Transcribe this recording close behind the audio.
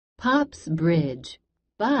Pop's Bridge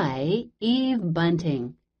by Eve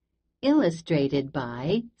Bunting. Illustrated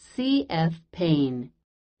by C.F. Payne.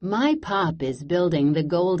 My pop is building the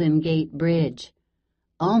Golden Gate Bridge.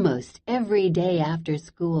 Almost every day after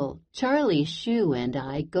school, Charlie Shue and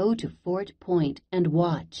I go to Fort Point and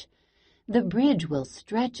watch. The bridge will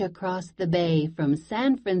stretch across the bay from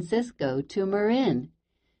San Francisco to Marin.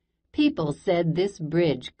 People said this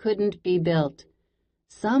bridge couldn't be built.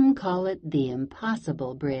 Some call it the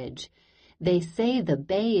Impossible Bridge. They say the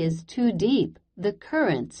bay is too deep, the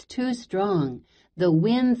currents too strong, the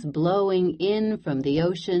winds blowing in from the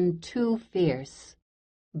ocean too fierce.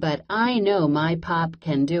 But I know my pop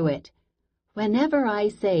can do it. Whenever I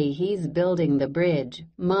say he's building the bridge,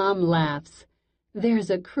 Mom laughs. There's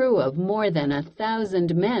a crew of more than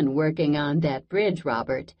 1,000 men working on that bridge,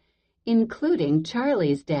 Robert, including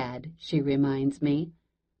Charlie's dad, she reminds me.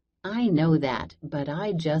 I know that, but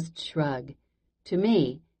I just shrug. To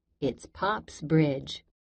me, it's Pop's bridge.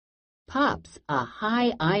 Pop's a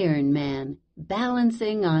high iron man,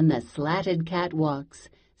 balancing on the slatted catwalks,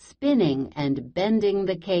 spinning and bending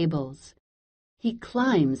the cables. He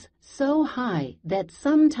climbs so high that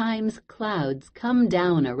sometimes clouds come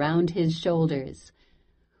down around his shoulders.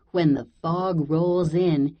 When the fog rolls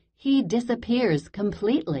in, he disappears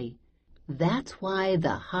completely. That's why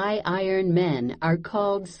the high iron men are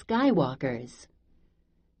called skywalkers.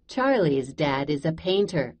 Charlie's dad is a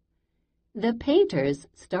painter. The painters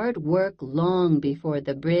start work long before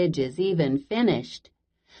the bridge is even finished.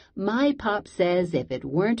 My pop says if it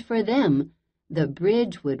weren't for them, the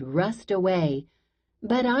bridge would rust away,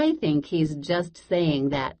 but I think he's just saying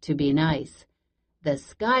that to be nice. The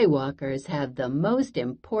skywalkers have the most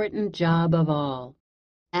important job of all.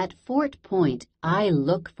 At Fort Point, I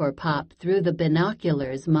look for Pop through the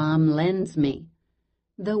binoculars Mom lends me.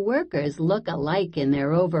 The workers look alike in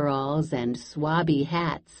their overalls and swabby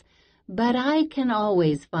hats, but I can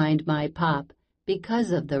always find my Pop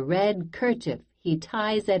because of the red kerchief he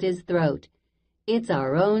ties at his throat. It's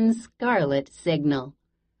our own scarlet signal.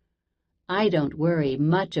 I don't worry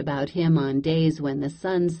much about him on days when the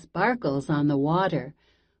sun sparkles on the water,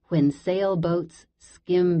 when sailboats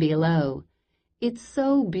skim below. It's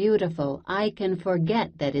so beautiful I can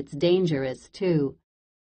forget that it's dangerous, too.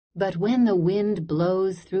 But when the wind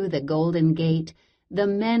blows through the Golden Gate, the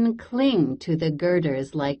men cling to the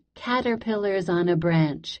girders like caterpillars on a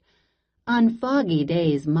branch. On foggy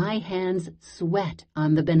days, my hands sweat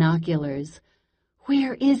on the binoculars.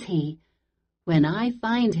 Where is he? When I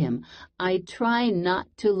find him, I try not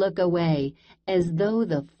to look away, as though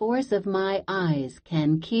the force of my eyes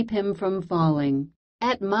can keep him from falling.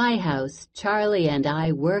 At my house, Charlie and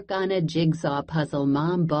I work on a jigsaw puzzle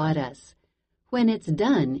Mom bought us. When it's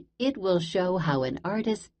done, it will show how an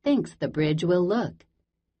artist thinks the bridge will look.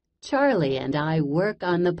 Charlie and I work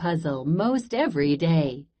on the puzzle most every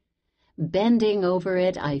day. Bending over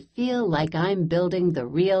it, I feel like I'm building the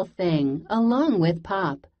real thing, along with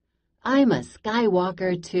Pop. I'm a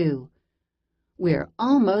skywalker, too. We're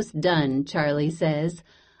almost done, Charlie says.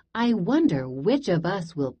 I wonder which of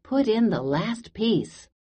us will put in the last piece.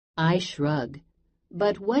 I shrug,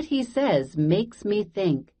 but what he says makes me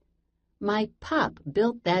think. My pop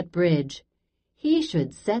built that bridge. He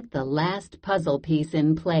should set the last puzzle piece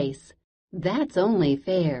in place. That's only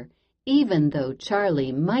fair, even though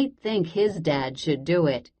Charlie might think his dad should do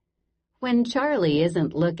it. When Charlie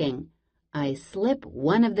isn't looking, I slip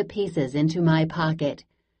one of the pieces into my pocket.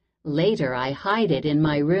 Later I hide it in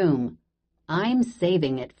my room. I'm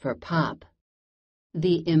saving it for Pop.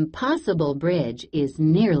 The Impossible Bridge is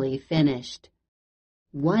nearly finished.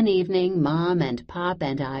 One evening, Mom and Pop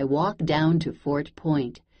and I walk down to Fort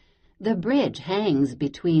Point. The bridge hangs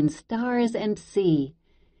between stars and sea.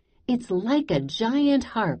 It's like a giant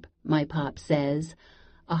harp, my Pop says,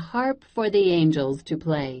 a harp for the angels to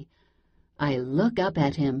play. I look up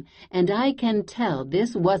at him, and I can tell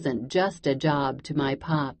this wasn't just a job to my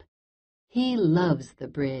Pop. He loves the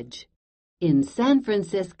bridge. In San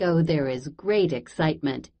Francisco, there is great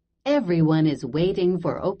excitement. Everyone is waiting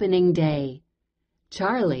for opening day.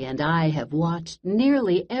 Charlie and I have watched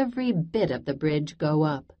nearly every bit of the bridge go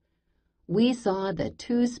up. We saw the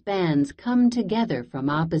two spans come together from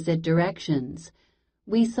opposite directions.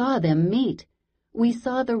 We saw them meet. We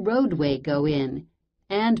saw the roadway go in,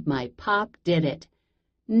 and my Pop did it.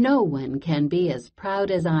 No one can be as proud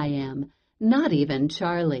as I am, not even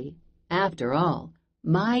Charlie. After all,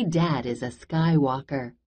 my dad is a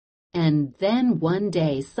skywalker. And then one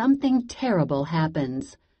day something terrible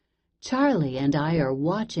happens. Charlie and I are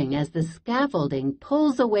watching as the scaffolding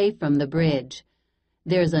pulls away from the bridge.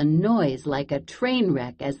 There's a noise like a train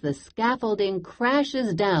wreck as the scaffolding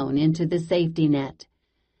crashes down into the safety net.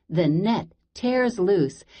 The net tears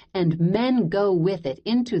loose, and men go with it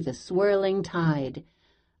into the swirling tide.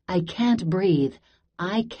 I can't breathe.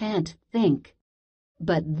 I can't think.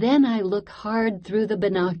 But then I look hard through the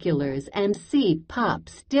binoculars and see Pop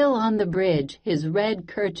still on the bridge, his red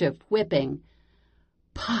kerchief whipping.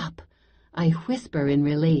 "Pop," I whisper in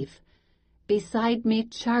relief. Beside me,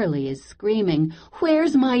 Charlie is screaming,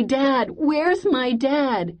 "Where's my dad? Where's my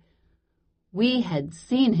dad?" We had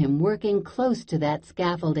seen him working close to that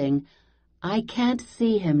scaffolding. I can't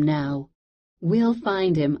see him now. We'll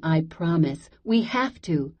find him, I promise. We have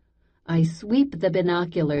to. I sweep the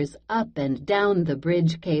binoculars up and down the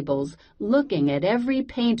bridge cables, looking at every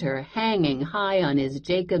painter hanging high on his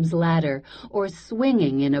Jacob's ladder or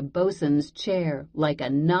swinging in a bosun's chair like a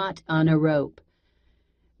knot on a rope.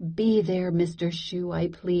 "Be there, Mr. Shoe," I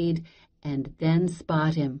plead, and then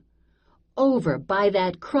spot him. "Over by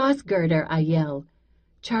that cross-girder," I yell.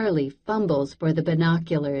 Charlie fumbles for the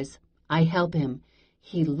binoculars. I help him.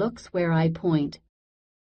 He looks where I point.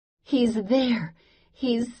 "He's there!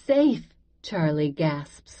 He's safe!" Charlie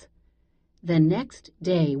gasps. The next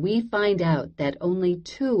day we find out that only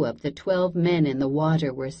 2 of the 12 men in the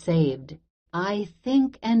water were saved. I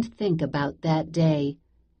think and think about that day.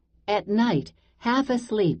 At night, half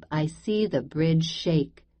asleep, I see the bridge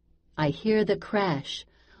shake. I hear the crash.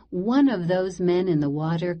 One of those men in the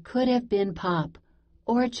water could have been Pop,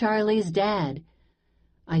 or Charlie's dad.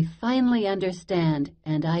 I finally understand,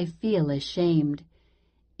 and I feel ashamed.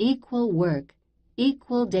 Equal work,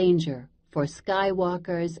 equal danger for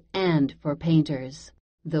skywalkers and for painters.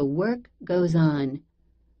 The work goes on.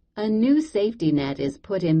 A new safety net is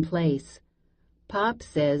put in place. Pop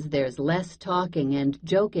says there's less talking and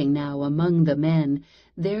joking now among the men.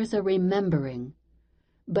 There's a remembering.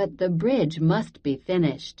 But the bridge must be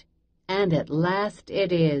finished, and at last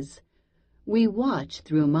it is. We watch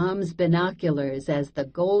through Mom's binoculars as the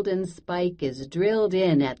golden spike is drilled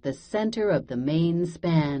in at the center of the main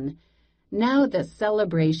span. Now the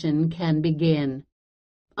celebration can begin.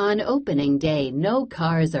 On opening day, no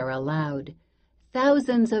cars are allowed.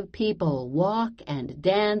 Thousands of people walk and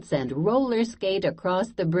dance and roller skate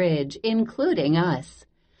across the bridge, including us.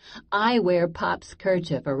 I wear Pop's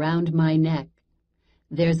kerchief around my neck.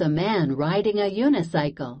 There's a man riding a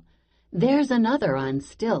unicycle. There's another on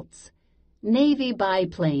stilts. Navy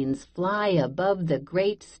biplanes fly above the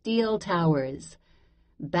great steel towers.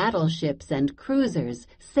 Battleships and cruisers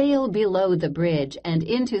sail below the bridge and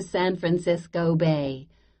into San Francisco Bay.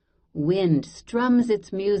 Wind strums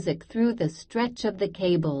its music through the stretch of the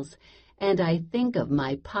cables, and I think of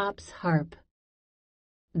my Pop's harp.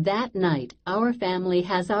 That night, our family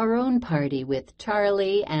has our own party with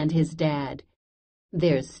Charlie and his dad.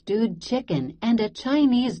 There's stewed chicken and a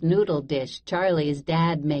Chinese noodle dish Charlie's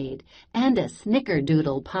dad made, and a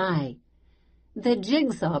snickerdoodle pie. The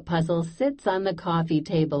jigsaw puzzle sits on the coffee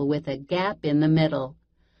table with a gap in the middle.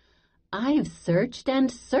 "I've searched and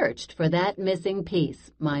searched for that missing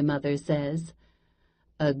piece," my mother says.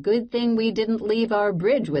 "A good thing we didn't leave our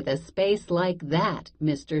bridge with a space like that,"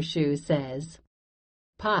 Mr. Shoe says.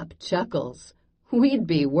 Pop chuckles. "We'd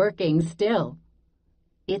be working still."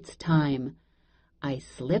 It's time. I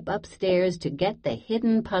slip upstairs to get the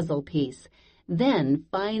hidden puzzle piece, then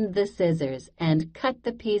find the scissors and cut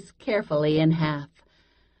the piece carefully in half.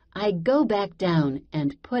 I go back down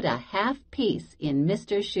and put a half piece in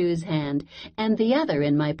Mr. Shoe's hand and the other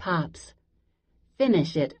in my Pop's.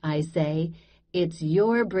 "Finish it," I say. "It's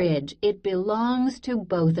your bridge. It belongs to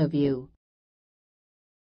both of you."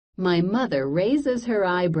 My mother raises her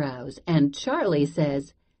eyebrows and Charlie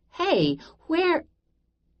says, "Hey, where—"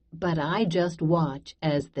 But I just watch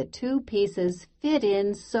as the 2 pieces fit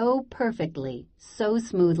in so perfectly, so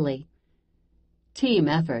smoothly. "Team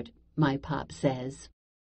effort," my Pop says.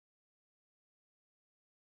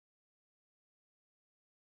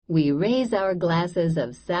 We raise our glasses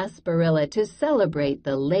of sarsaparilla to celebrate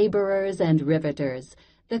the laborers and riveters,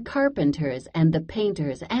 the carpenters and the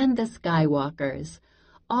painters and the skywalkers,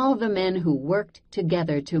 all the men who worked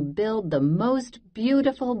together to build the most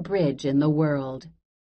beautiful bridge in the world.